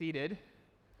Seated.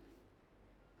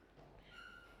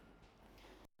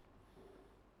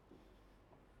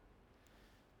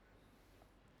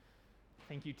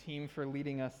 Thank you, team, for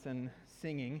leading us in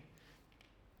singing.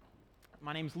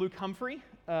 My name's Luke Humphrey,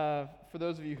 for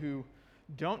those of you who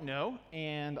don't know,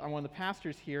 and I'm one of the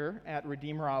pastors here at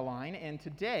Redeemer Online, and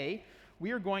today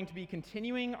we are going to be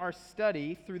continuing our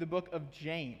study through the book of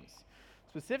James.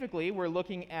 Specifically, we're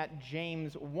looking at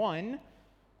James 1,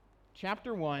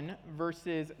 Chapter 1,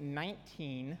 verses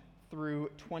 19 through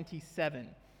 27.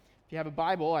 If you have a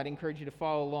Bible, I'd encourage you to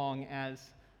follow along as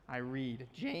I read.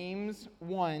 James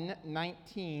 1,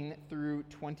 19 through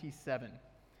 27.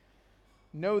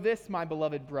 Know this, my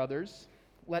beloved brothers,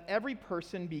 let every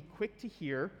person be quick to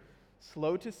hear,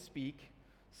 slow to speak,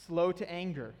 slow to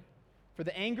anger. For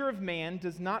the anger of man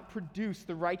does not produce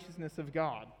the righteousness of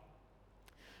God.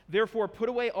 Therefore put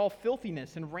away all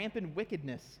filthiness and rampant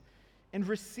wickedness, and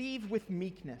receive with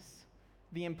meekness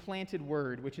the implanted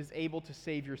word, which is able to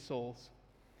save your souls.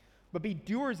 But be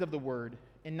doers of the word,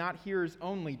 and not hearers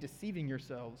only, deceiving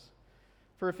yourselves.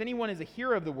 For if anyone is a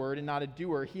hearer of the word and not a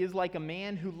doer, he is like a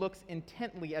man who looks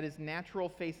intently at his natural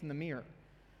face in the mirror.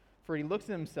 For he looks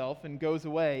at himself and goes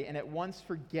away, and at once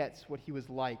forgets what he was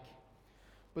like.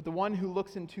 But the one who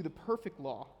looks into the perfect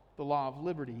law, the law of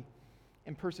liberty,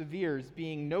 and perseveres,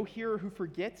 being no hearer who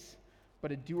forgets,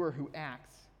 but a doer who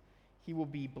acts, he will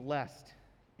be blessed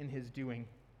in his doing.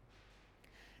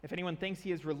 If anyone thinks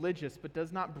he is religious but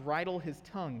does not bridle his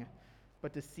tongue,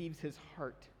 but deceives his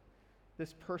heart,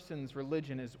 this person's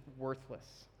religion is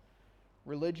worthless.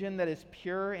 Religion that is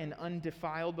pure and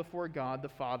undefiled before God the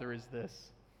Father is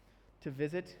this: to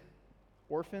visit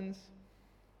orphans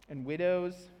and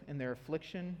widows in their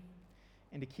affliction,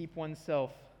 and to keep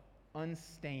oneself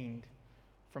unstained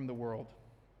from the world.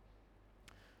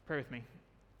 Pray with me.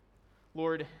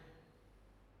 Lord,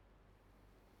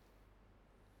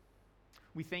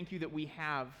 we thank you that we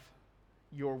have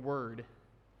your word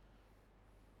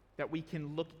that we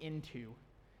can look into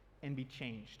and be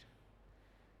changed.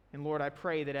 And Lord, I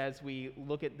pray that as we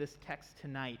look at this text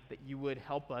tonight, that you would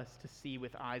help us to see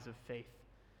with eyes of faith.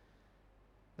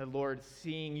 That, Lord,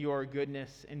 seeing your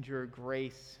goodness and your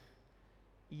grace,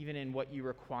 even in what you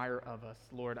require of us,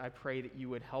 Lord, I pray that you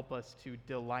would help us to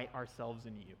delight ourselves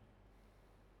in you.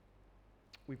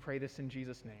 We pray this in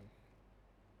Jesus' name.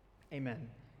 Amen.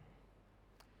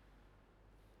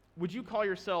 Would you call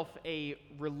yourself a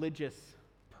religious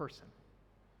person?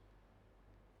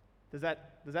 Does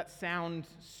that sound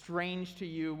strange to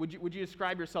you? Would you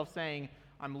describe yourself saying,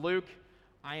 I'm Luke,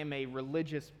 I am a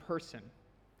religious person?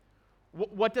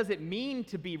 What does it mean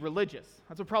to be religious?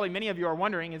 That's what probably many of you are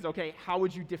wondering is, okay, how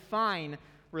would you define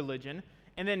religion?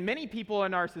 And then many people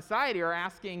in our society are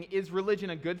asking, is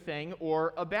religion a good thing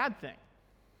or a bad thing?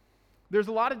 There's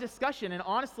a lot of discussion and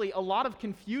honestly a lot of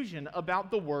confusion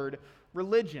about the word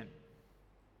religion.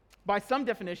 By some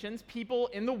definitions, people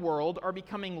in the world are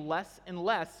becoming less and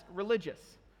less religious.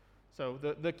 So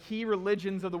the key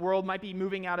religions of the world might be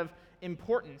moving out of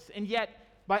importance. And yet,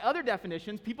 by other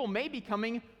definitions, people may be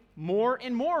becoming more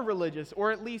and more religious,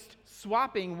 or at least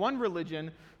swapping one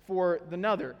religion for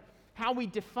another. How we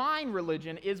define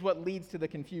religion is what leads to the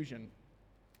confusion.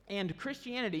 And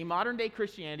Christianity, modern day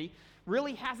Christianity,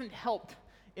 really hasn't helped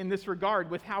in this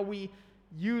regard with how we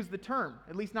use the term,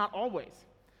 at least not always.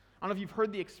 I don't know if you've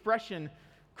heard the expression,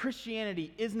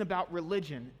 Christianity isn't about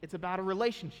religion, it's about a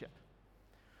relationship.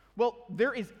 Well,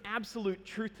 there is absolute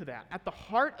truth to that. At the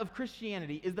heart of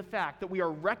Christianity is the fact that we are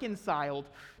reconciled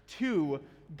to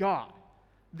God,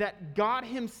 that God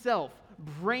himself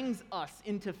brings us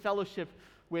into fellowship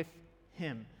with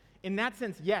him. In that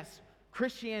sense, yes,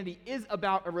 Christianity is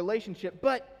about a relationship,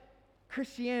 but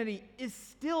Christianity is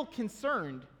still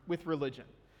concerned with religion.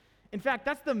 In fact,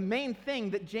 that's the main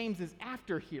thing that James is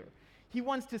after here. He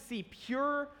wants to see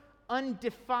pure,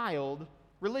 undefiled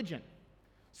religion.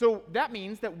 So that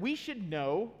means that we should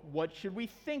know what should we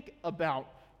think about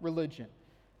religion.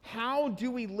 How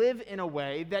do we live in a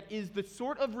way that is the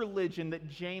sort of religion that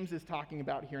James is talking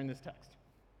about here in this text?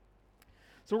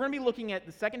 So we're going to be looking at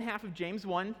the second half of James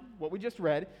 1, what we just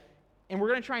read, and we're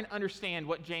going to try and understand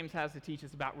what James has to teach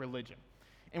us about religion.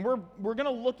 And we're going to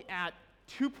look at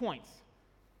 2 points.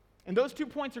 And those 2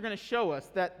 points are going to show us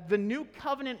that the new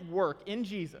covenant work in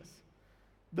Jesus,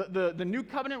 the new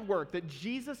covenant work that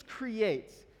Jesus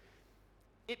creates,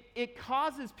 it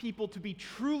causes people to be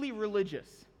truly religious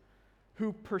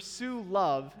who pursue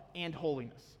love and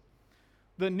holiness.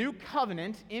 The new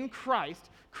covenant in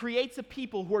Christ creates a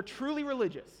people who are truly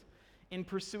religious in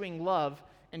pursuing love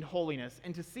and holiness.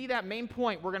 And to see that main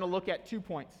point, we're going to look at 2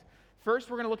 points.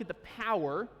 First, we're going to look at the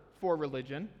power for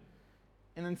religion.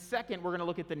 And then second, we're going to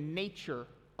look at the nature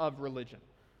of religion.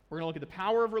 We're going to look at the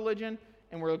power of religion,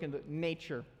 and we're looking at the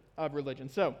nature of religion.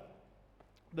 So,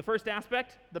 the first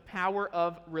aspect, the power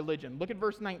of religion. Look at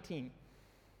verse 19.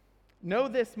 Know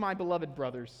this, my beloved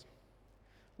brothers.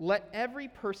 Let every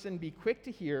person be quick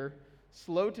to hear,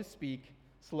 slow to speak,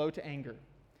 slow to anger.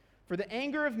 For the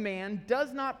anger of man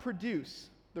does not produce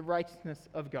the righteousness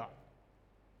of God.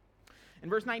 In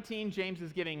verse 19, James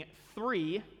is giving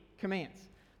 3 commands.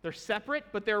 They're separate,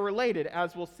 but they're related,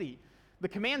 as we'll see. The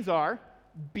commands are,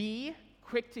 be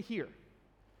quick to hear,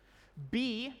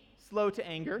 be slow to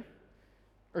anger,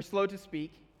 or slow to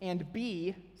speak, and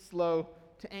be slow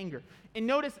to anger. And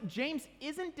notice, James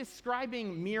isn't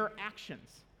describing mere actions.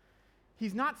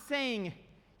 He's not saying,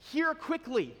 hear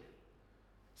quickly,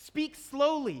 speak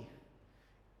slowly,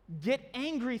 get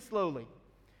angry slowly.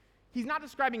 He's not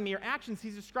describing mere actions,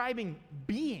 he's describing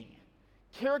being,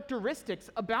 characteristics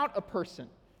about a person.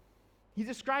 He's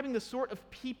describing the sort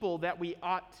of people that we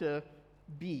ought to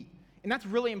be. And that's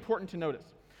really important to notice.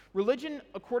 Religion,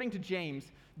 according to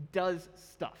James, does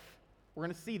stuff. We're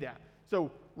going to see that.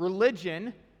 So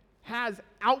religion has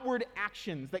outward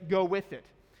actions that go with it,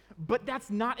 but that's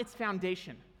not its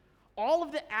foundation. All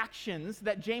of the actions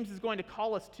that James is going to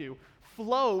call us to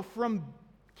flow from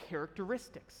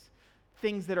characteristics,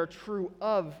 things that are true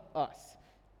of us.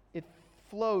 It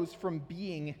flows from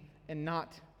being and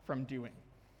not from doing.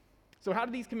 So how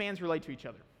do these commands relate to each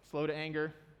other? Slow to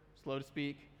anger, slow to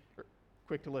speak, or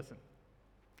quick to listen.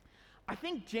 I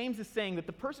think James is saying that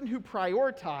the person who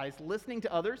prioritizes listening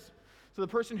to others, so the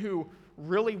person who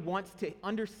really wants to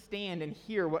understand and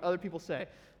hear what other people say,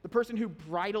 the person who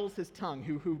bridles his tongue,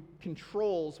 who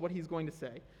controls what he's going to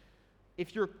say,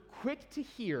 if you're quick to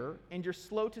hear and you're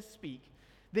slow to speak,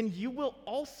 then you will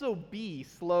also be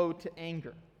slow to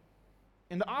anger.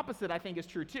 And the opposite, I think, is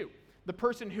true too. The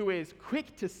person who is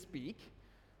quick to speak,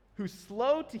 who's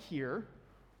slow to hear,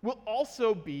 will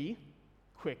also be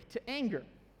quick to anger.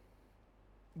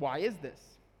 Why is this?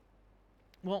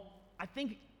 Well, I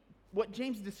think what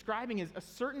James is describing is a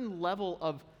certain level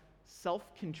of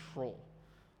self-control,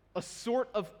 a sort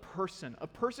of person, a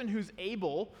person who's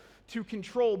able to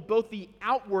control both the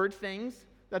outward things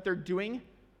that they're doing,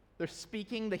 they're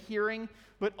speaking, the hearing,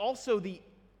 but also the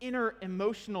inner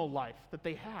emotional life that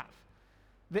they have.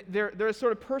 They're a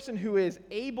sort of person who is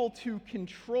able to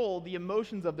control the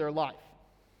emotions of their life.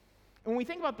 And when we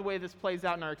think about the way this plays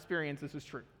out in our experience, this is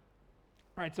true.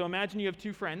 All right, so imagine you have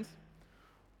 2 friends.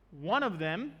 One of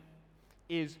them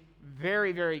is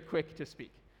very, very quick to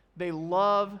speak. They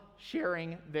love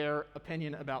sharing their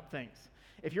opinion about things.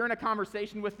 If you're in a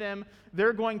conversation with them,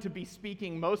 they're going to be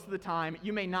speaking most of the time.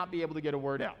 You may not be able to get a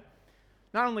word out.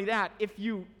 Not only that, if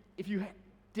you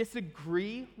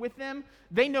disagree with them,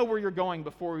 they know where you're going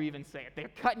before you even say it.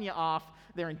 They're cutting you off.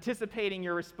 They're anticipating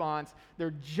your response.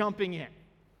 They're jumping in.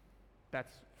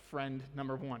 That's friend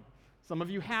number 1. Some of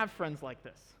you have friends like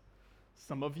this.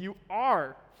 Some of you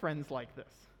are friends like this.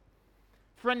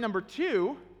 Friend number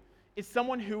 2 is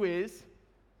someone who is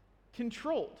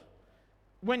controlled.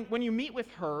 When you meet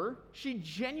with her, she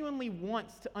genuinely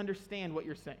wants to understand what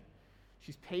you're saying.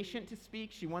 She's patient to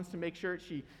speak. She wants to make sure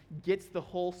she gets the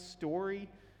whole story.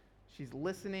 She's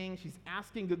listening. She's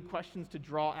asking good questions to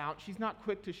draw out. She's not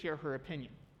quick to share her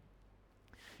opinion.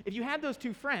 If you had those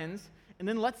 2 friends, and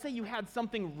then let's say you had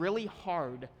something really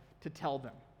hard to tell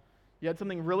them, you had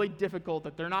something really difficult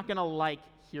that they're not going to like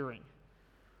hearing,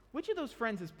 which of those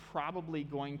friends is probably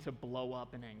going to blow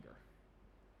up in anger?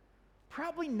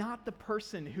 Probably not the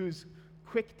person who's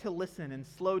quick to listen and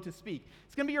slow to speak.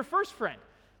 It's going to be your first friend,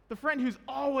 the friend who's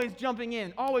always jumping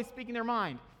in, always speaking their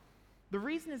mind. The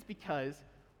reason is because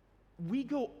we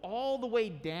go all the way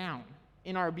down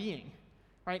in our being,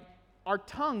 right? Our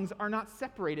tongues are not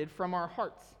separated from our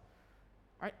hearts,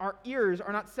 right? Our ears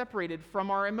are not separated from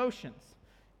our emotions.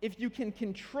 If you can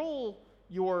control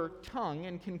your tongue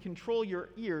and can control your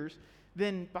ears,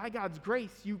 then by God's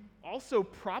grace, you also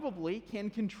probably can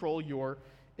control your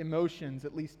emotions,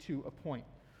 at least to a point.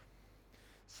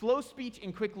 Slow speech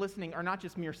and quick listening are not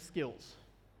just mere skills,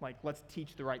 like let's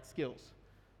teach the right skills.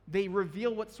 They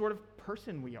reveal what sort of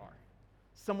person we are.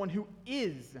 Someone who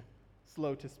is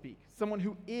slow to speak, someone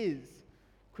who is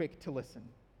quick to listen.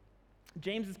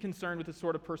 James is concerned with the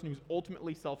sort of person who's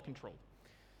ultimately self-controlled.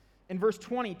 And verse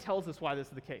 20 tells us why this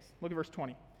is the case. Look at verse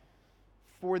 20.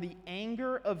 For the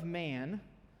anger of man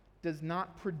does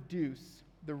not produce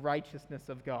the righteousness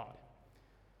of God.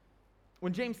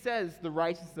 When James says the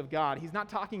righteousness of God, he's not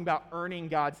talking about earning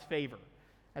God's favor,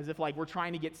 as if like we're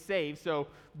trying to get saved. So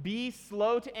be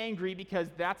slow to angry because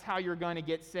that's how you're going to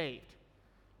get saved.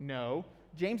 No,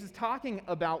 James is talking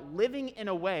about living in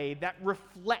a way that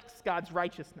reflects God's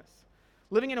righteousness,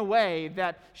 living in a way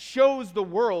that shows the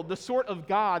world the sort of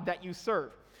God that you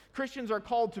serve. Christians are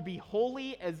called to be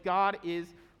holy as God is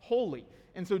holy.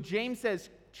 And so James says,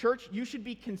 church, you should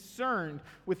be concerned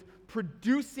with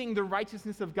producing the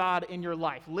righteousness of God in your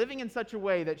life, living in such a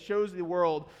way that shows the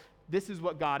world this is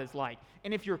what God is like.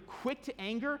 And if you're quick to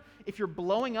anger, if you're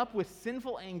blowing up with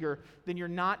sinful anger, then you're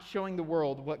not showing the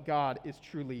world what God is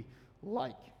truly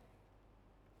like.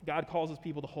 God calls his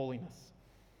people to holiness.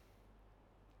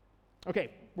 Okay,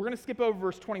 we're going to skip over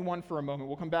verse 21 for a moment.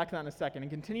 We'll come back to that in a second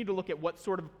and continue to look at what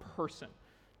sort of person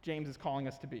James is calling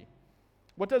us to be.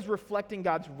 What does reflecting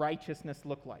God's righteousness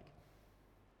look like?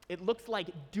 It looks like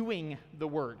doing the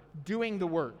word. Doing the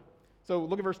word. So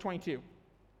look at verse 22.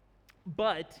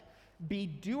 But be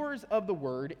doers of the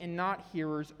word and not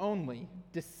hearers only,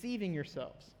 deceiving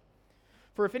yourselves.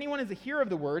 For if anyone is a hearer of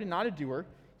the word and not a doer,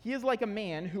 he is like a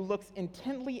man who looks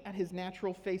intently at his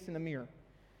natural face in a mirror.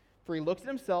 For he looks at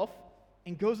himself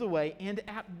and goes away and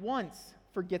at once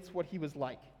forgets what he was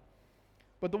like.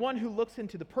 But the one who looks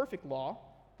into the perfect law,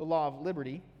 the law of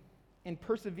liberty, and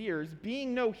perseveres,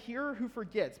 being no hearer who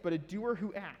forgets, but a doer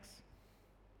who acts,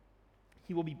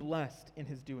 he will be blessed in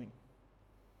his doing.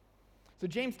 So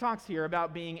James talks here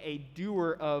about being a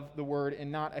doer of the word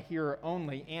and not a hearer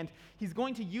only, and he's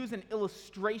going to use an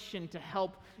illustration to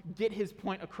help get his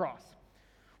point across.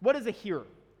 What is a hearer?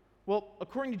 Well,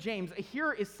 according to James, a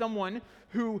hearer is someone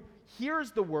who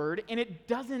hears the word and it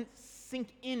doesn't sink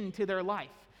into their life.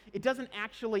 It doesn't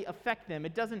actually affect them.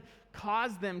 It doesn't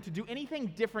cause them to do anything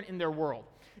different in their world.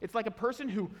 It's like a person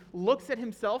who looks at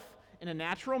himself in a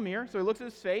natural mirror, so he looks at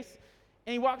his face,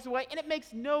 and he walks away, and it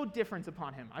makes no difference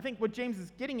upon him. I think what James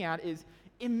is getting at is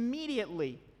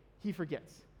immediately he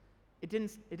forgets. It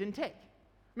didn't take.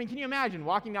 I mean, can you imagine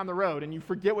walking down the road and you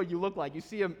forget what you look like? You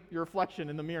see your reflection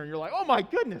in the mirror, and you're like, oh my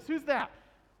goodness, who's that?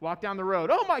 Walk down the road,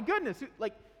 oh my goodness.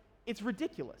 It's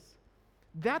ridiculous.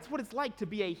 That's what it's like to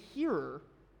be a hearer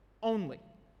only.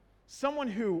 Someone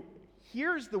who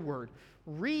hears the word,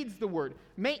 reads the word,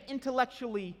 may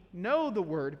intellectually know the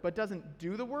word, but doesn't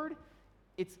do the word.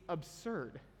 It's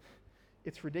absurd.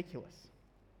 It's ridiculous.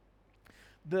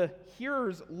 The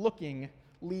hearer's looking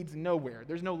leads nowhere.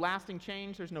 There's no lasting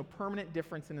change. There's no permanent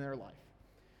difference in their life.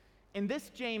 And this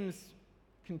James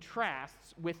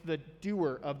contrasts with the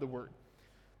doer of the word.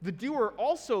 The doer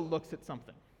also looks at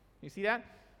something. You see that?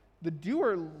 The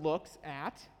doer looks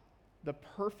at the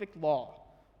perfect law,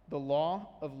 the law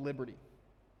of liberty.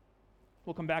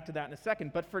 We'll come back to that in a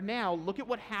second. But for now, look at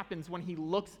what happens when he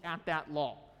looks at that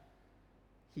law.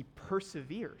 He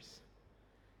perseveres.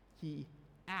 He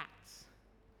acts.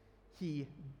 He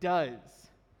does.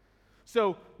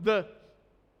 So the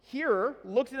hearer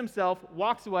looks at himself,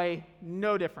 walks away,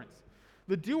 no difference.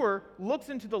 The doer looks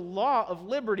into the law of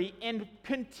liberty and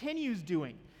continues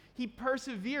doing. He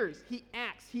perseveres. He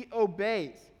acts. He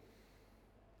obeys.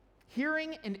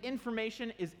 Hearing and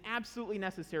information is absolutely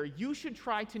necessary. You should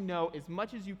try to know as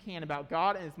much as you can about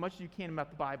God and as much as you can about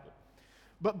the Bible.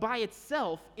 But by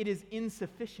itself, it is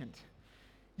insufficient.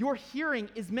 Your hearing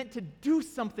is meant to do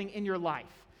something in your life.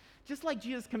 Just like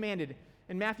Jesus commanded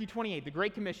in Matthew 28, the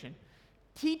Great Commission,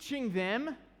 teaching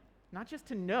them, not just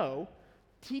to know,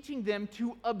 teaching them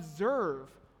to observe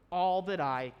all that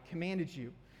I commanded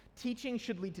you. Teaching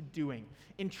should lead to doing.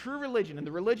 In true religion, in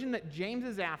the religion that James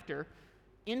is after,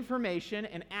 information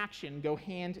and action go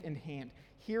hand in hand.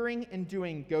 Hearing and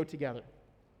doing go together.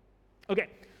 Okay,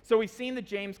 so we've seen that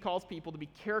James calls people to be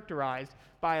characterized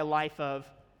by a life of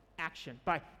action,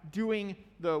 by doing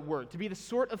the word, to be the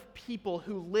sort of people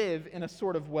who live in a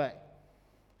sort of way,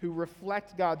 who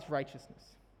reflect God's righteousness.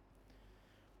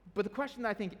 But the question that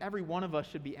I think every one of us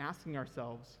should be asking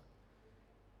ourselves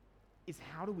is,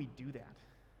 how do we do that?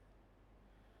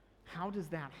 How does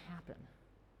that happen?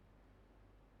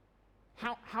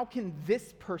 How can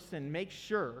this person make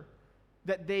sure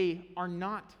that they are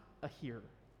not a hearer,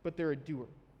 but they're a doer?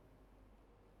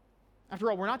 After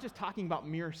all, we're not just talking about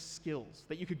mere skills,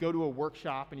 that you could go to a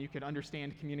workshop and you could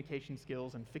understand communication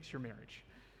skills and fix your marriage.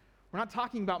 We're not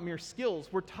talking about mere skills.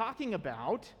 We're talking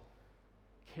about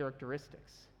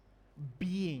characteristics,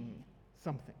 being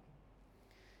something.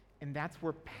 And that's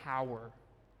where power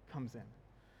comes in.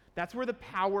 That's where the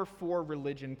power for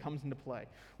religion comes into play.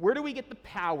 Where do we get the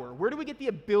power? Where do we get the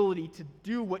ability to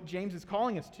do what James is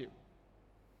calling us to?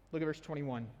 Look at verse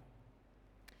 21.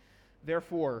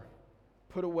 Therefore,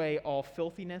 put away all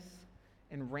filthiness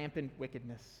and rampant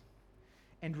wickedness,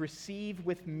 and receive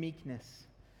with meekness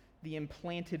the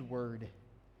implanted word,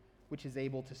 which is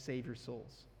able to save your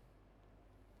souls.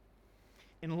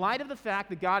 In light of the fact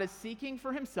that God is seeking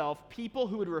for himself people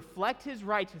who would reflect his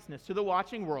righteousness to the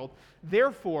watching world,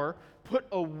 therefore, put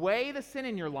away the sin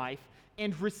in your life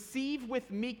and receive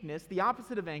with meekness, the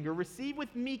opposite of anger, receive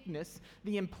with meekness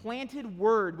the implanted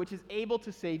word which is able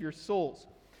to save your souls.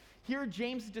 Here,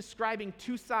 James is describing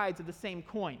two sides of the same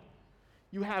coin.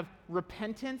 You have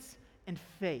repentance and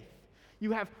faith.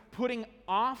 You have putting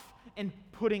off and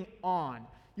putting on.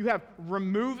 You have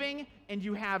removing and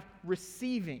you have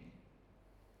receiving.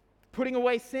 Putting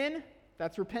away sin,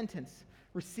 that's repentance.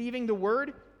 Receiving the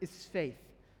word is faith.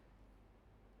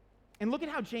 And look at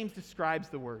how James describes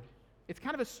the word. It's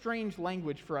kind of a strange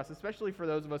language for us, especially for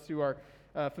those of us who are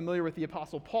familiar with the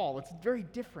Apostle Paul. It's very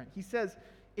different. He says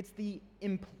it's the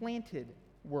implanted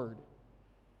word.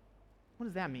 What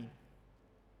does that mean?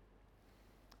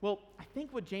 Well, I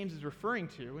think what James is referring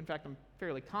to, in fact, I'm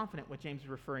fairly confident what James is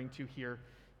referring to here,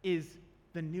 is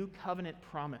the new covenant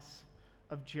promise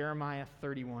of Jeremiah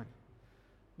 31.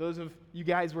 Those of you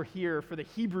guys were here for the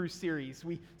Hebrew series.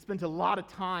 We spent a lot of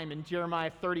time in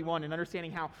Jeremiah 31 and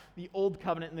understanding how the Old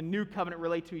Covenant and the New Covenant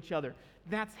relate to each other.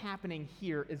 That's happening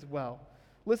here as well.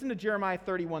 Listen to Jeremiah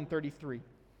 31:33.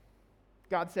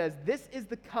 God says, "This is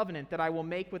the covenant that I will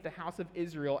make with the house of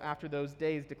Israel after those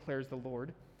days, declares the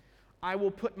Lord. I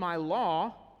will put my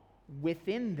law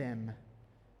within them.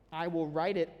 I will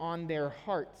write it on their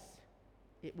hearts.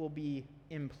 It will be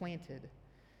implanted.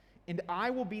 And I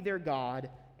will be their God,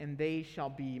 and they shall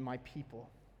be my people."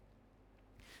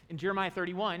 In Jeremiah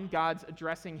 31, God's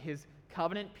addressing his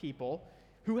covenant people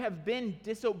who have been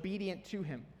disobedient to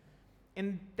him.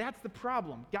 And that's the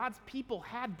problem. God's people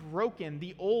had broken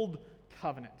the old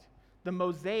covenant, the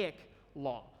Mosaic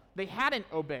law. They hadn't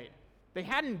obeyed. They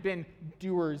hadn't been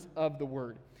doers of the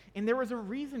word. And there was a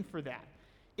reason for that.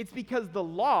 It's because the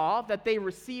law that they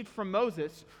received from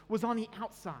Moses was on the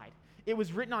outside. It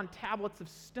was written on tablets of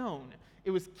stone.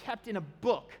 It was kept in a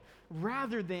book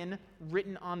rather than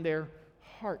written on their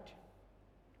heart.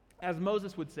 As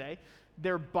Moses would say,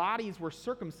 their bodies were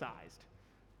circumcised,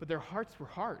 but their hearts were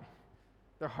hard.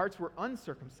 Their hearts were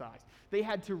uncircumcised. They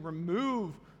had to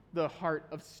remove the heart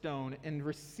of stone and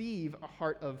receive a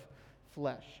heart of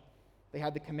flesh. They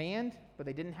had the command, but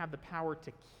they didn't have the power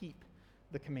to keep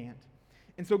the command.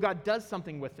 And so God does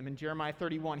something with them in Jeremiah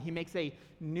 31. He makes a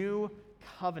new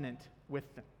covenant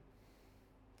with them.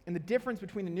 And the difference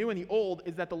between the new and the old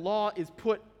is that the law is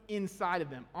put inside of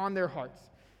them, on their hearts.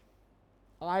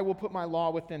 I will put my law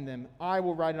within them. I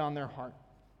will write it on their heart.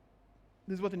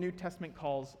 This is what the New Testament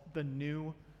calls the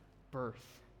new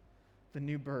birth. The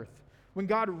new birth. When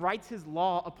God writes his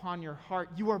law upon your heart,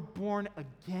 you are born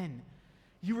again.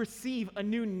 You receive a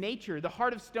new nature. The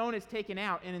heart of stone is taken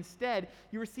out, and instead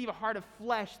you receive a heart of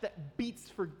flesh that beats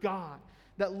for God,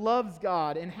 that loves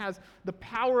God, and has the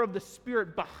power of the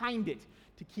Spirit behind it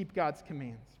to keep God's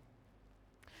commands.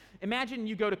 Imagine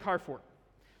you go to Carrefour.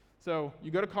 So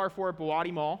you go to Carrefour at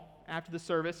Bawadi Mall after the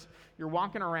service. You're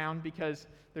walking around because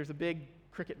there's a big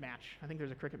cricket match. I think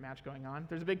there's a cricket match going on.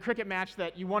 There's a big cricket match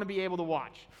that you want to be able to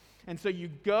watch. And so you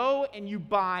go and you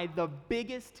buy the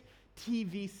biggest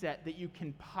TV set that you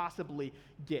can possibly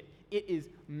get. It is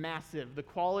massive. The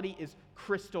quality is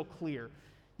crystal clear.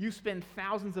 You spend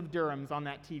thousands of dirhams on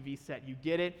that TV set. You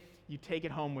get it, you take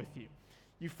it home with you.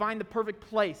 You find the perfect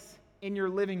place in your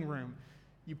living room.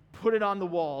 You put it on the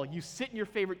wall. You sit in your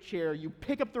favorite chair. You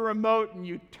pick up the remote and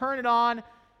you turn it on,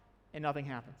 and nothing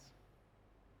happens.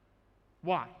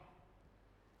 Why?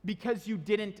 Because you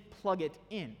didn't plug it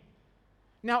in.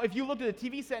 Now, if you looked at the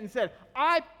TV set and said,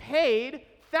 I paid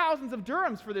thousands of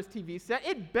dirhams for this TV set,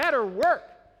 it better work.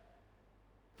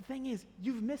 The thing is,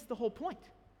 you've missed the whole point.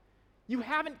 You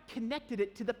haven't connected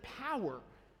it to the power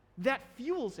that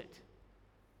fuels it.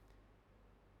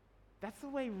 That's the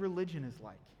way religion is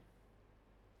like.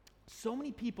 So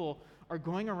many people are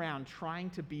going around trying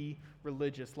to be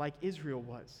religious like Israel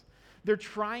was. They're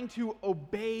trying to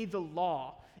obey the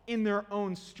law in their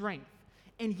own strength,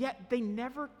 and yet they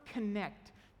never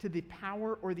connect to the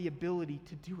power or the ability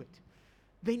to do it.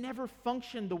 They never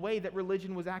function the way that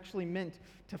religion was actually meant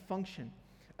to function.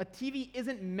 A TV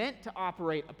isn't meant to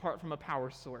operate apart from a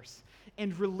power source,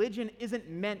 and religion isn't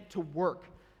meant to work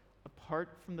apart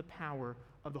from the power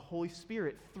of the Holy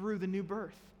Spirit through the new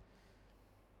birth.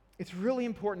 It's really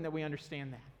important that we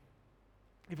understand that.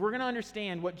 If we're going to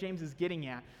understand what James is getting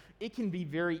at, it can be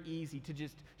very easy to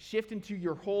just shift into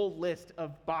your whole list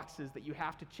of boxes that you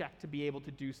have to check to be able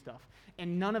to do stuff.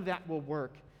 And none of that will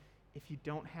work if you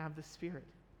don't have the Spirit.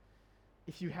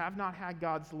 If you have not had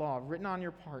God's law written on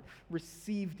your heart,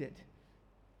 received it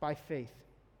by faith.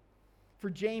 For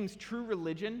James, true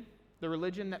religion, the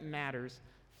religion that matters,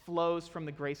 flows from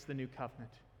the grace of the new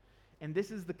covenant. And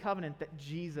this is the covenant that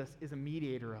Jesus is a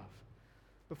mediator of.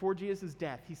 Before Jesus'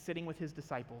 death, he's sitting with his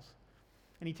disciples,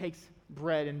 and he takes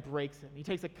bread and breaks it. And he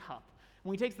takes a cup,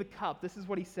 When he takes the cup, this is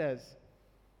what he says.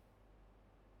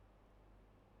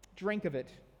 Drink of it,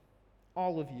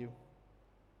 all of you.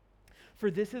 For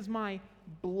this is my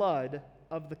blood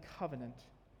of the covenant,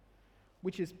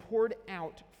 which is poured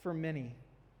out for many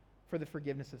for the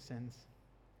forgiveness of sins.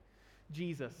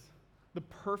 Jesus, the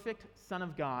perfect Son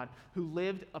of God, who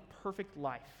lived a perfect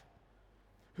life,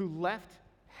 who left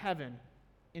heaven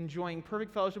enjoying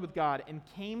perfect fellowship with God and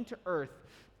came to earth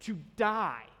to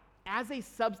die as a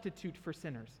substitute for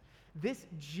sinners. This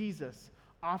Jesus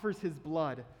offers his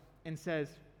blood and says,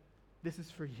 this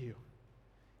is for you,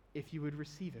 if you would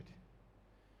receive it.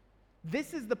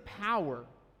 This is the power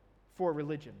for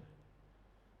religion.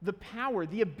 The power,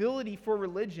 the ability for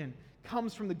religion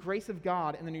comes from the grace of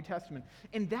God in the New Testament.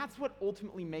 And that's what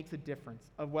ultimately makes a difference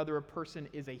of whether a person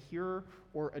is a hearer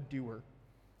or a doer.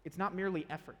 It's not merely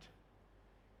effort.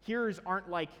 Hearers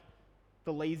aren't like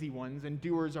the lazy ones, and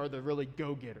doers are the really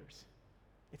go-getters.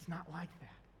 It's not like that.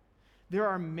 There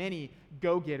are many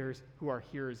go-getters who are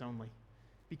hearers only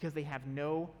because they have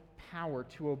no power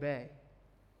to obey.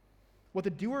 What the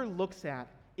doer looks at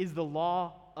is the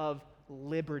law of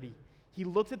liberty. He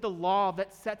looks at the law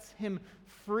that sets him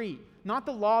free, not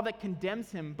the law that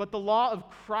condemns him, but the law of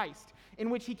Christ, in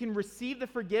which he can receive the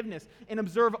forgiveness and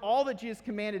observe all that Jesus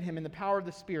commanded him in the power of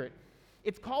the Spirit.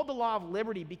 It's called the law of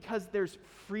liberty because there's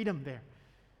freedom there.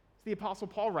 As the Apostle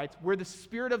Paul writes, where the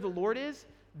Spirit of the Lord is,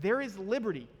 there is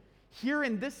liberty. Here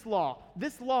in this law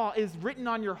is written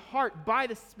on your heart by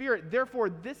the Spirit. Therefore,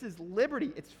 this is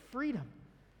liberty. It's freedom.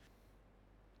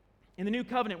 In the new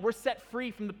covenant, we're set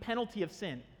free from the penalty of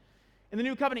sin. In the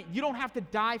new covenant, you don't have to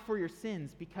die for your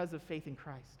sins because of faith in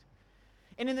Christ.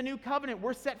 And in the new covenant,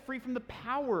 we're set free from the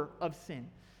power of sin.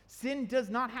 Sin does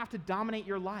not have to dominate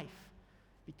your life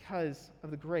because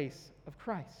of the grace of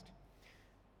Christ.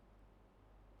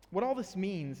 What all this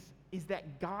means is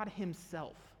that God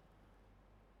himself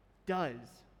does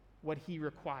what he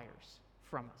requires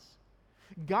from us.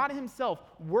 God himself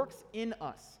works in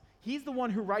us. He's the one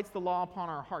who writes the law upon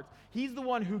our hearts. He's the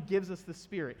one who gives us the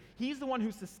Spirit. He's the one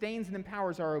who sustains and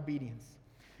empowers our obedience.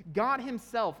 God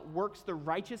himself works the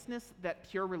righteousness that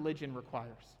pure religion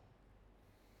requires.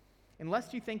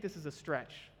 Unless you think this is a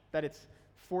stretch, that it's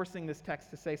forcing this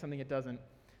text to say something it doesn't,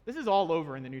 this is all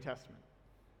over in the New Testament.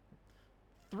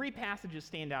 3 passages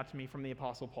stand out to me from the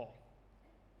Apostle Paul.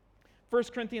 1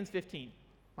 Corinthians 15.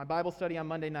 My Bible study on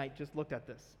Monday night just looked at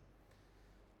this.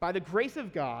 By the grace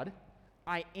of God,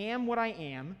 I am what I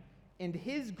am, and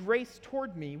his grace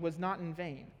toward me was not in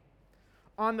vain.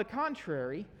 On the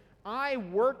contrary, I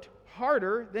worked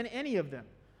harder than any of them.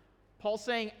 Paul's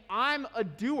saying, I'm a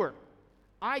doer.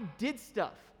 I did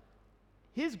stuff.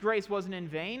 His grace wasn't in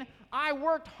vain. I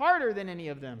worked harder than any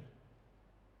of them.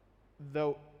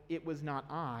 Though it was not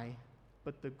I,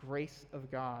 but the grace of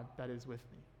God that is with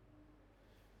me.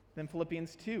 Then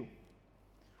Philippians 2.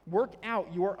 Work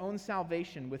out your own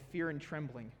salvation with fear and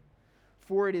trembling.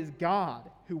 For it is God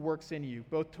who works in you,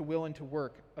 both to will and to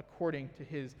work according to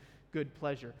his good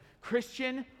pleasure.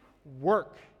 Christian,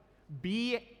 work.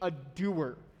 Be a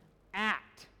doer.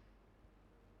 Act.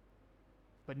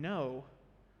 But no,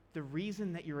 the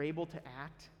reason that you're able to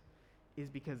act is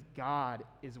because God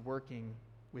is working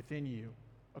within you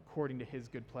according to his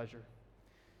good pleasure.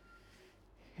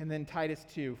 And then Titus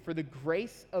 2, for the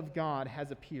grace of God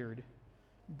has appeared,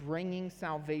 bringing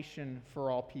salvation for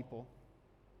all people,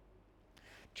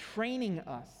 training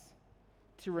us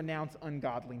to renounce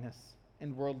ungodliness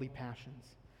and worldly passions,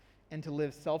 and to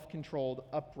live self-controlled,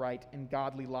 upright, and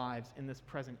godly lives in this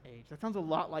present age. That sounds a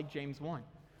lot like James 1.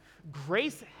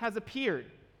 Grace has appeared.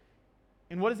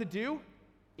 And what does it do?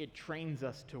 It trains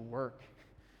us to work.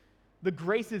 The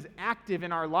grace is active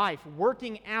in our life,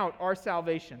 working out our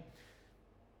salvation.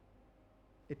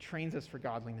 It trains us for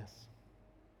godliness.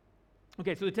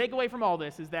 Okay, so the takeaway from all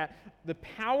this is that the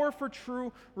power for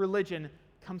true religion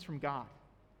comes from God.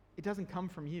 It doesn't come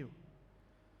from you.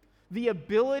 The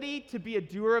ability to be a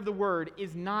doer of the word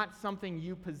is not something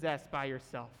you possess by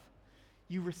yourself.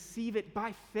 You receive it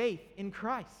by faith in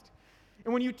Christ.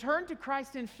 And when you turn to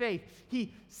Christ in faith,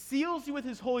 he seals you with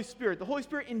his Holy Spirit. The Holy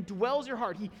Spirit indwells your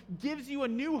heart. He gives you a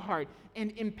new heart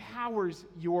and empowers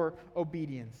your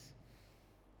obedience.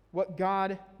 What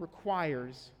God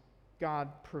requires, God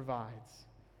provides.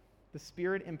 The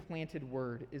Spirit-implanted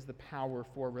word is the power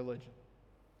for religion.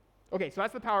 Okay, so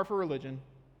that's the power for religion.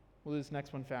 We'll do this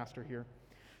next one faster here.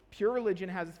 Pure religion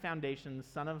has its foundation in the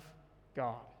Son of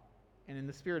God and in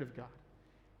the Spirit of God.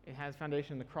 It has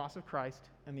foundation in the cross of Christ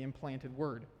and the implanted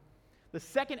word. The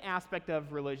second aspect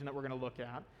of religion that we're going to look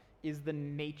at is the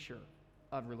nature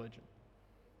of religion.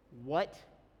 What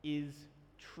is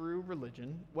true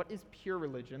religion? What is pure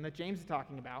religion that James is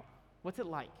talking about? What's it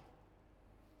like?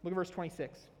 Look at verse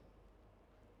 26.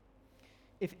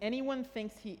 If anyone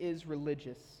thinks he is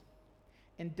religious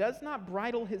and does not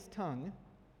bridle his tongue,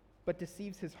 but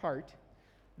deceives his heart,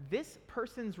 this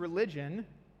person's religion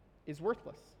is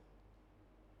worthless.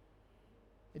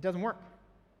 It doesn't work.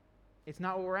 It's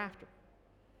not what we're after.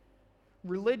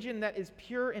 Religion that is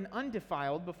pure and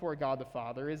undefiled before God the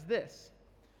Father is this: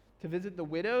 to visit the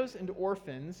widows and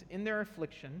orphans in their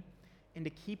affliction and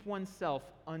to keep oneself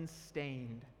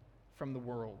unstained from the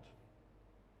world.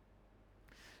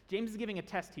 James is giving a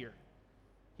test here.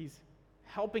 He's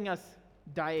helping us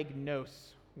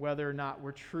diagnose whether or not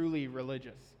we're truly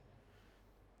religious.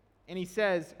 And he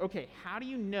says, okay, how do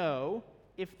you know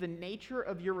if the nature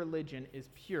of your religion is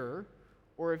pure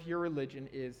or if your religion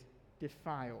is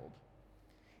defiled?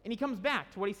 And he comes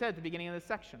back to what he said at the beginning of this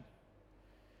section.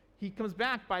 He comes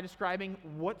back by describing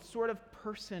what sort of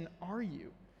person are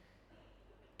you?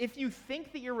 If you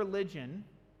think that you're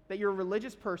a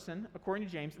religious person, according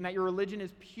to James, and that your religion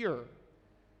is pure,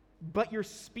 but your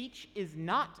speech is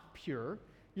not pure,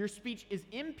 your speech is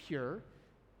impure,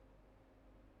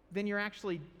 then you're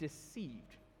actually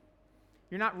deceived.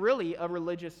 You're not really a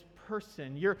religious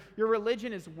person. Your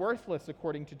religion is worthless,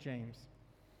 according to James.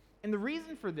 And the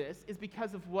reason for this is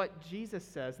because of what Jesus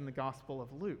says in the Gospel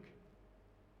of Luke.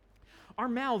 Our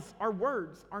mouths, our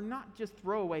words, are not just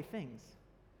throwaway things.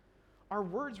 Our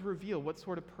words reveal what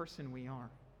sort of person we are.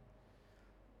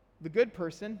 The good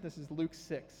person, this is Luke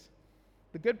 6,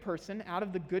 the good person, out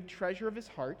of the good treasure of his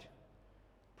heart,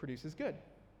 produces good.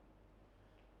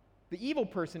 The evil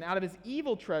person, out of his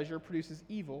evil treasure, produces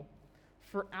evil.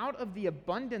 For out of the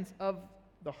abundance of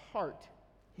the heart,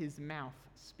 his mouth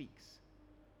speaks.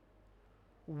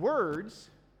 Words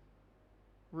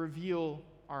reveal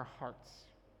our hearts.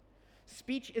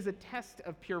 Speech is a test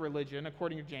of pure religion,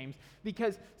 according to James,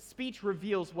 because speech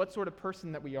reveals what sort of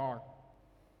person that we are.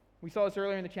 We saw this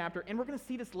earlier in the chapter, and we're going to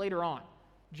see this later on.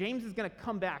 James is going to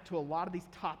come back to a lot of these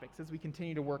topics as we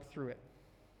continue to work through it.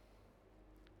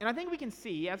 And I think we can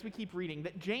see, as we keep reading,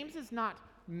 that James is not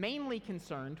mainly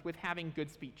concerned with having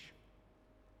good speech.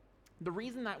 The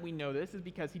reason that we know this is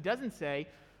because he doesn't say,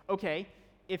 okay,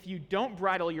 if you don't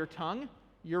bridle your tongue,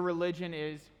 your religion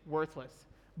is worthless.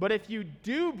 But if you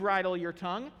do bridle your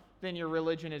tongue, then your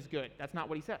religion is good. That's not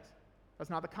what he says. That's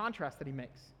not the contrast that he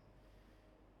makes.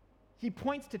 He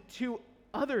points to two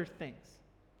other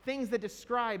things that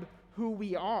describe who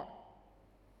we are: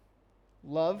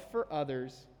 love for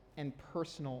others and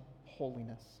personal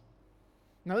holiness.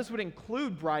 Now, this would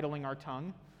include bridling our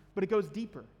tongue, but it goes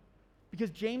deeper, because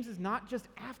James is not just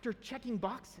after checking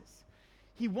boxes.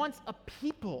 He wants a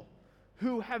people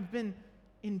who have been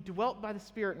indwelt by the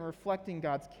Spirit and reflecting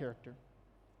God's character.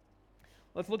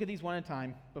 Let's look at these one at a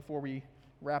time before we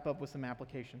wrap up with some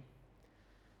application.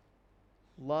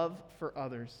 Love for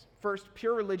others. First,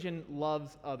 pure religion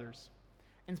loves others.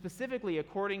 And specifically,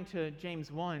 according to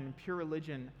James 1, pure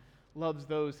religion loves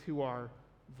those who are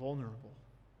vulnerable,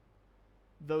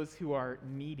 those who are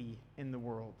needy in the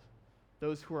world,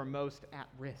 those who are most at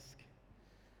risk.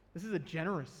 This is a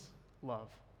generous love,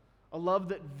 a love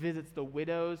that visits the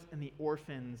widows and the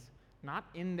orphans, not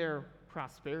in their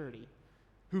prosperity,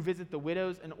 who visit the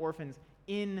widows and orphans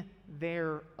in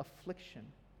their affliction.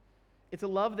 It's a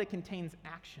love that contains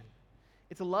action.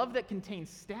 It's a love that contains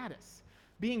status,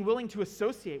 being willing to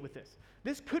associate with this.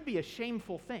 This could be a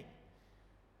shameful thing.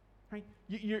 Right?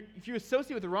 If you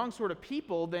associate with the wrong sort of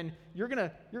people, then you're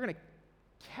gonna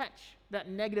catch that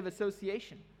negative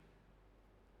association.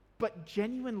 But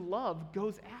genuine love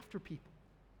goes after people.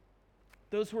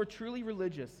 Those who are truly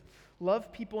religious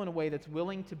love people in a way that's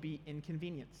willing to be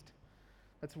inconvenienced,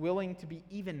 that's willing to be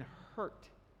even hurt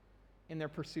in their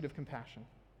pursuit of compassion.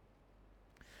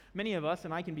 Many of us,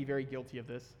 and I can be very guilty of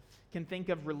this, can think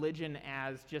of religion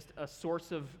as just a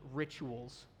source of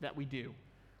rituals that we do.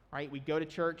 Right? We go to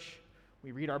church,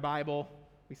 we read our Bible,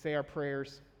 we say our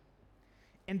prayers.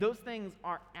 And those things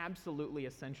are absolutely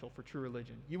essential for true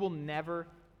religion. You will never,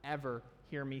 ever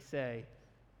hear me say,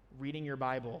 reading your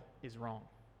Bible is wrong.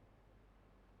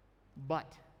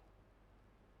 But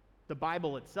the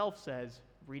Bible itself says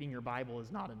reading your Bible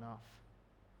is not enough.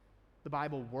 The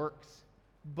Bible works.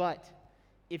 But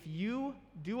if you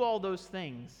do all those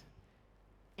things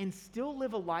and still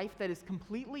live a life that is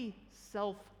completely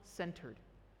self-centered,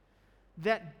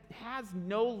 that has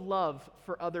no love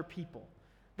for other people,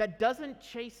 that doesn't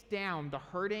chase down the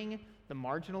hurting, the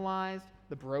marginalized,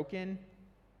 the broken,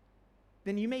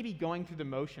 then you may be going through the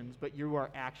motions, but you are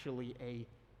actually a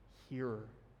hearer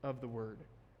of the word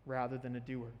rather than a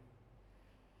doer.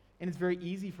 And it's very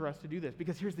easy for us to do this,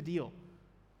 because here's the deal.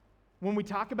 When we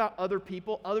talk about other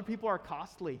people are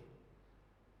costly.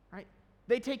 Right?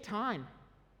 They take time.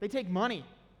 They take money,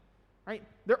 right?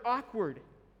 They're awkward.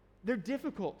 They're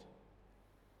difficult.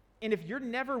 And if you're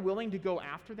never willing to go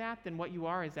after that, then what you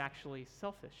are is actually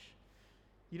selfish.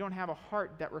 You don't have a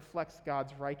heart that reflects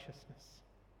God's righteousness.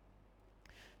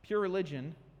 Pure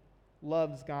religion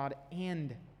loves God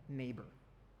and neighbor,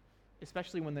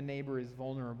 especially when the neighbor is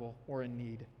vulnerable or in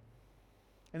need.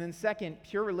 And then second,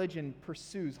 pure religion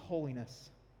pursues holiness.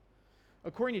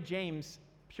 According to James,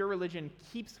 pure religion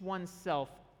keeps oneself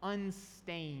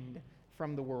unstained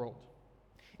from the world.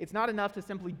 It's not enough to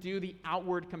simply do the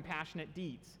outward compassionate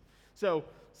deeds. So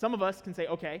some of us can say,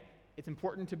 okay, it's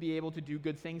important to be able to do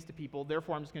good things to people,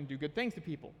 therefore I'm just going to do good things to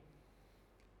people.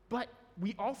 But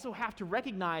we also have to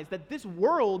recognize that this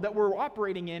world that we're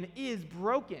operating in is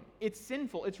broken. It's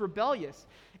sinful. It's rebellious.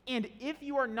 And if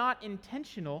you are not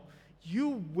intentional,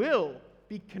 you will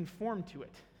be conformed to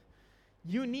it.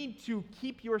 You need to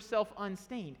keep yourself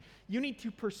unstained. You need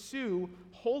to pursue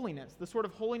holiness, the sort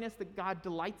of holiness that God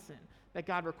delights in, that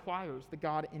God requires, that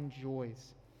God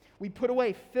enjoys. We put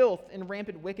away filth and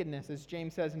rampant wickedness, as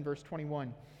James says in verse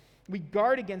 21. We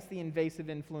guard against the invasive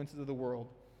influences of the world.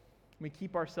 We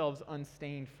keep ourselves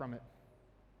unstained from it.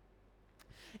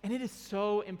 And it is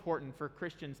so important for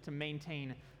Christians to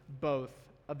maintain both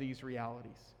of these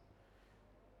realities: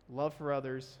 love for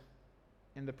others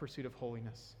and the pursuit of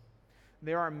holiness.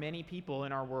 There are many people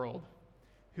in our world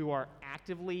who are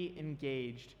actively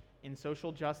engaged in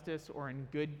social justice or in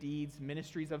good deeds,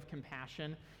 ministries of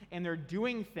compassion, and they're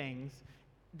doing things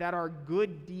that are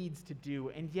good deeds to do.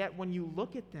 And yet when you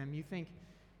look at them, you think,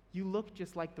 you look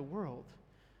just like the world.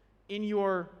 In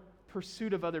your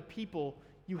pursuit of other people,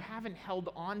 you haven't held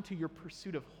on to your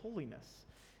pursuit of holiness,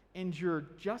 and you're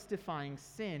justifying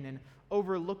sin and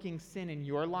overlooking sin in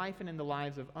your life and in the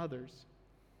lives of others.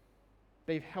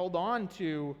 They've held on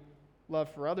to love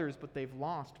for others, but they've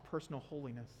lost personal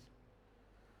holiness.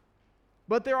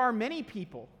 But there are many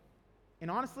people, and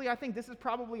honestly, I think this is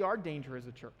probably our danger as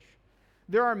a church.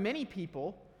 There are many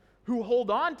people who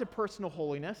hold on to personal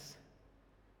holiness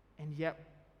and yet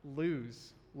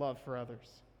lose love for others.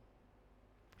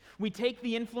 We take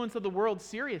the influence of the world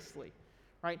seriously,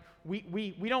 right?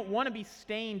 We don't want to be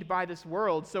stained by this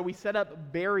world, so we set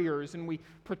up barriers and we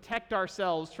protect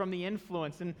ourselves from the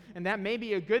influence, and that may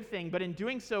be a good thing, but in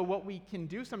doing so, what we can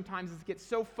do sometimes is get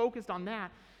so focused on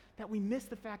that we miss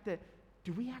the fact that,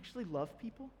 do we actually love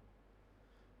people?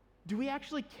 Do we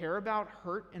actually care about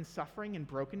hurt and suffering and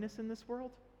brokenness in this world?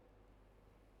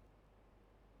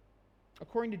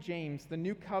 According to James, the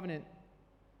new covenant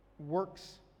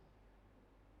works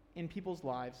in people's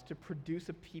lives to produce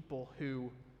a people who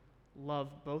love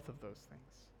both of those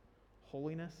things: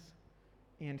 holiness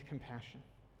and compassion.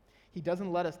 He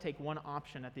doesn't let us take one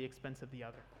option at the expense of the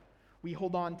other. We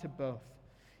hold on to both.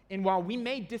 And while we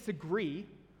may disagree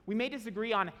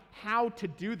on how to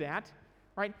do that,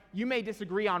 right? You may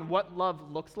disagree on what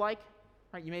love looks like,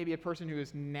 right? You may be a person who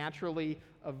is naturally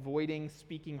avoiding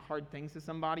speaking hard things to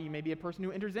somebody. You may be a person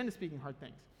who enters into speaking hard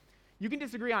things. You can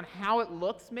disagree on how it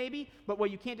looks, maybe, but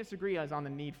what you can't disagree on is on the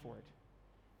need for it.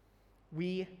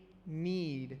 We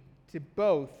need to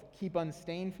both keep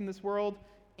unstained from this world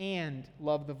and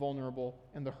love the vulnerable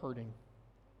and the hurting.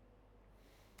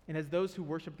 And as those who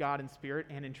worship God in spirit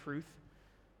and in truth,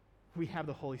 we have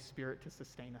the Holy Spirit to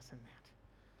sustain us in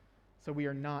that. So we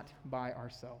are not by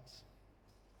ourselves.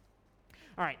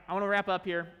 All right, I want to wrap up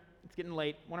here. It's getting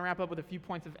late. I want to wrap up with a few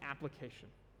points of application.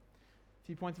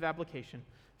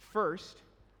 First,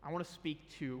 I want to speak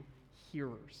to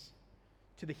hearers,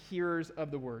 to the hearers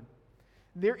of the word.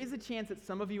 There is a chance that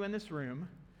some of you in this room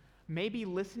may be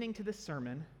listening to this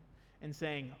sermon and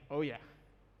saying, oh yeah,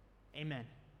 amen,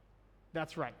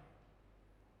 that's right.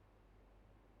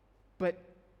 But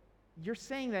you're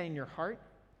saying that in your heart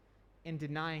and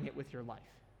denying it with your life.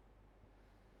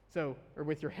 Or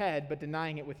with your head, but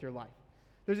denying it with your life.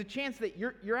 There's a chance that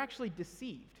you're actually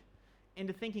deceived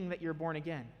into thinking that you're born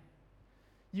again.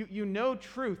 You know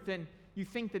truth, and you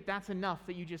think that that's enough,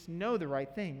 that you just know the right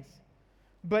things.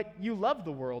 But you love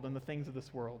the world and the things of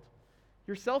this world.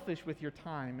 You're selfish with your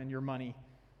time and your money.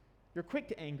 You're quick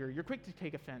to anger. You're quick to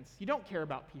take offense. You don't care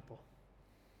about people.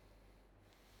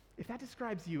 If that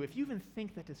describes you, if you even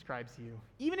think that describes you,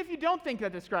 even if you don't think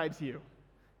that describes you,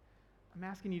 I'm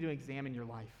asking you to examine your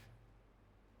life,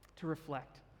 to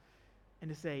reflect, and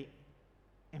to say,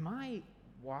 am I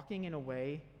walking in a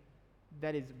way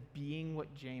that is being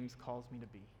what James calls me to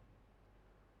be?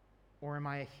 Or am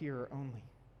I a hearer only?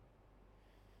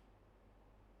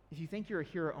 If you think you're a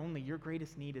hearer only, your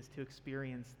greatest need is to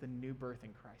experience the new birth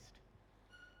in Christ.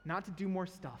 Not to do more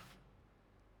stuff.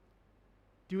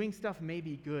 Doing stuff may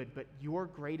be good, but your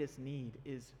greatest need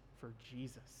is for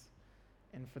Jesus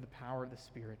and for the power of the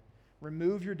Spirit.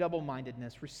 Remove your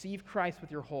double-mindedness. Receive Christ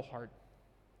with your whole heart.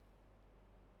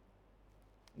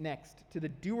 Next, to the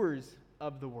doers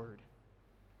of the word.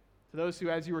 To those who,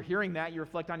 as you were hearing that, you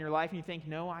reflect on your life and you think,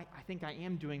 no, I think I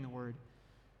am doing the word.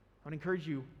 I would encourage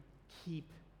you,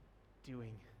 keep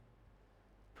doing.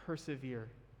 Persevere.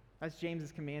 That's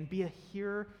James's command. Be a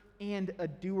hearer and a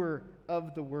doer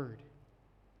of the word.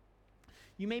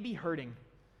 You may be hurting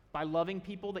by loving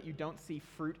people that you don't see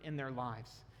fruit in their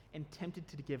lives and tempted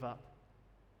to give up.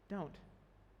 Don't.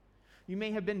 You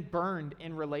may have been burned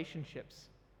in relationships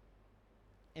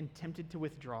and tempted to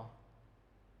withdraw.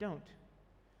 Don't.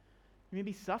 You may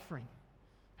be suffering,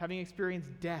 having experienced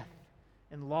death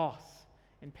and loss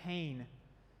and pain,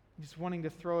 just wanting to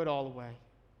throw it all away.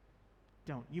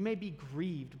 Don't. You may be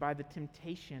grieved by the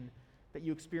temptation that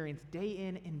you experience day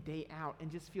in and day out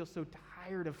and just feel so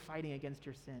tired of fighting against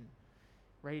your sin,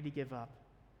 ready to give up.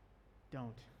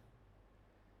 Don't.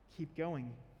 Keep going.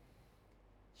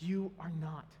 You are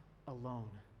not alone.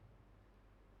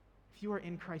 If you are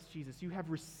in Christ Jesus, you have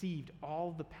received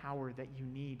all the power that you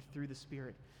need through the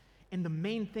Spirit. And the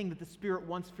main thing that the Spirit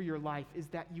wants for your life is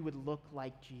that you would look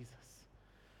like Jesus.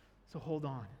 So hold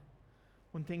on.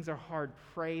 When things are hard,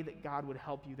 pray that God would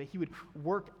help you, that He would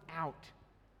work out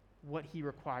what He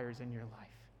requires in your life.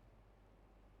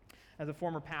 As a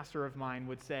former pastor of mine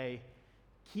would say,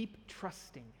 keep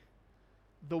trusting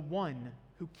the one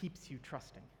who keeps you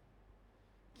trusting.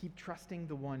 Keep trusting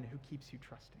the one who keeps you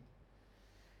trusting.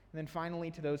 And then finally,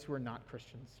 to those who are not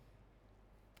Christians.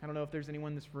 I don't know if there's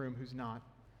anyone in this room who's not,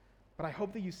 but I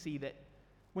hope that you see that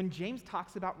when James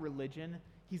talks about religion,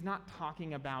 he's not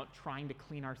talking about trying to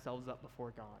clean ourselves up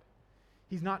before God.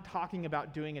 He's not talking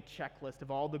about doing a checklist of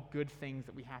all the good things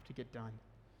that we have to get done.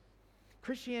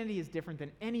 Christianity is different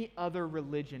than any other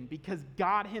religion because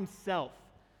God Himself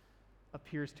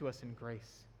appears to us in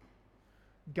grace.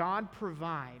 God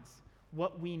provides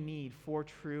what we need for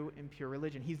true and pure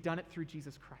religion. He's done it through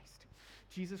Jesus Christ.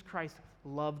 Jesus Christ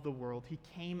loved the world. He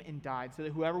came and died so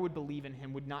that whoever would believe in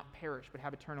Him would not perish but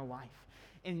have eternal life.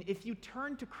 And if you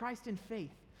turn to Christ in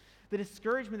faith, the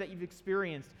discouragement that you've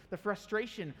experienced, the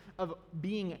frustration of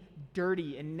being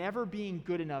dirty and never being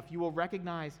good enough, you will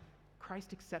recognize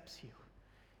Christ accepts you.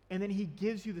 And then He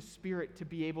gives you the Spirit to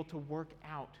be able to work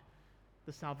out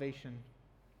the salvation.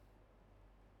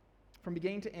 From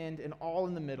beginning to end and all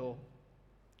in the middle,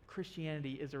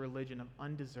 Christianity is a religion of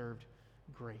undeserved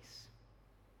grace.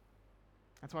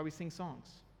 That's why we sing songs.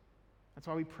 That's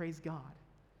why we praise God.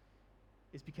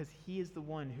 It's because He is the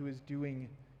one who is doing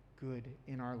good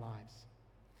in our lives.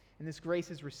 And this grace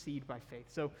is received by faith.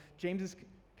 So James's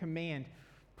command,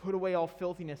 put away all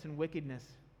filthiness and wickedness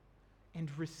and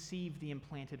receive the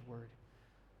implanted word.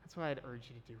 That's what I'd urge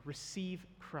you to do. Receive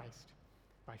Christ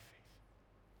by faith.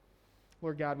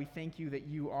 Lord God, we thank You that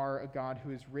You are a God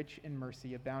who is rich in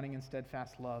mercy, abounding in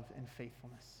steadfast love and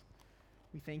faithfulness.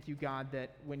 We thank You, God,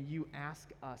 that when You ask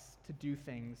us to do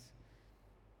things,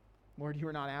 Lord, You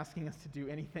are not asking us to do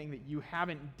anything that You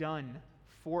haven't done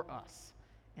for us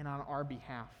and on our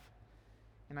behalf.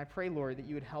 And I pray, Lord, that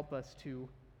You would help us to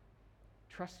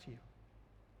trust You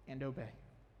and obey,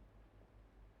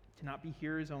 to not be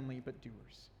hearers only, but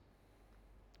doers.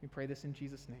 We pray this in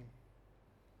Jesus' name.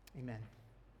 Amen.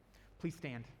 Please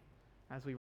stand as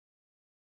we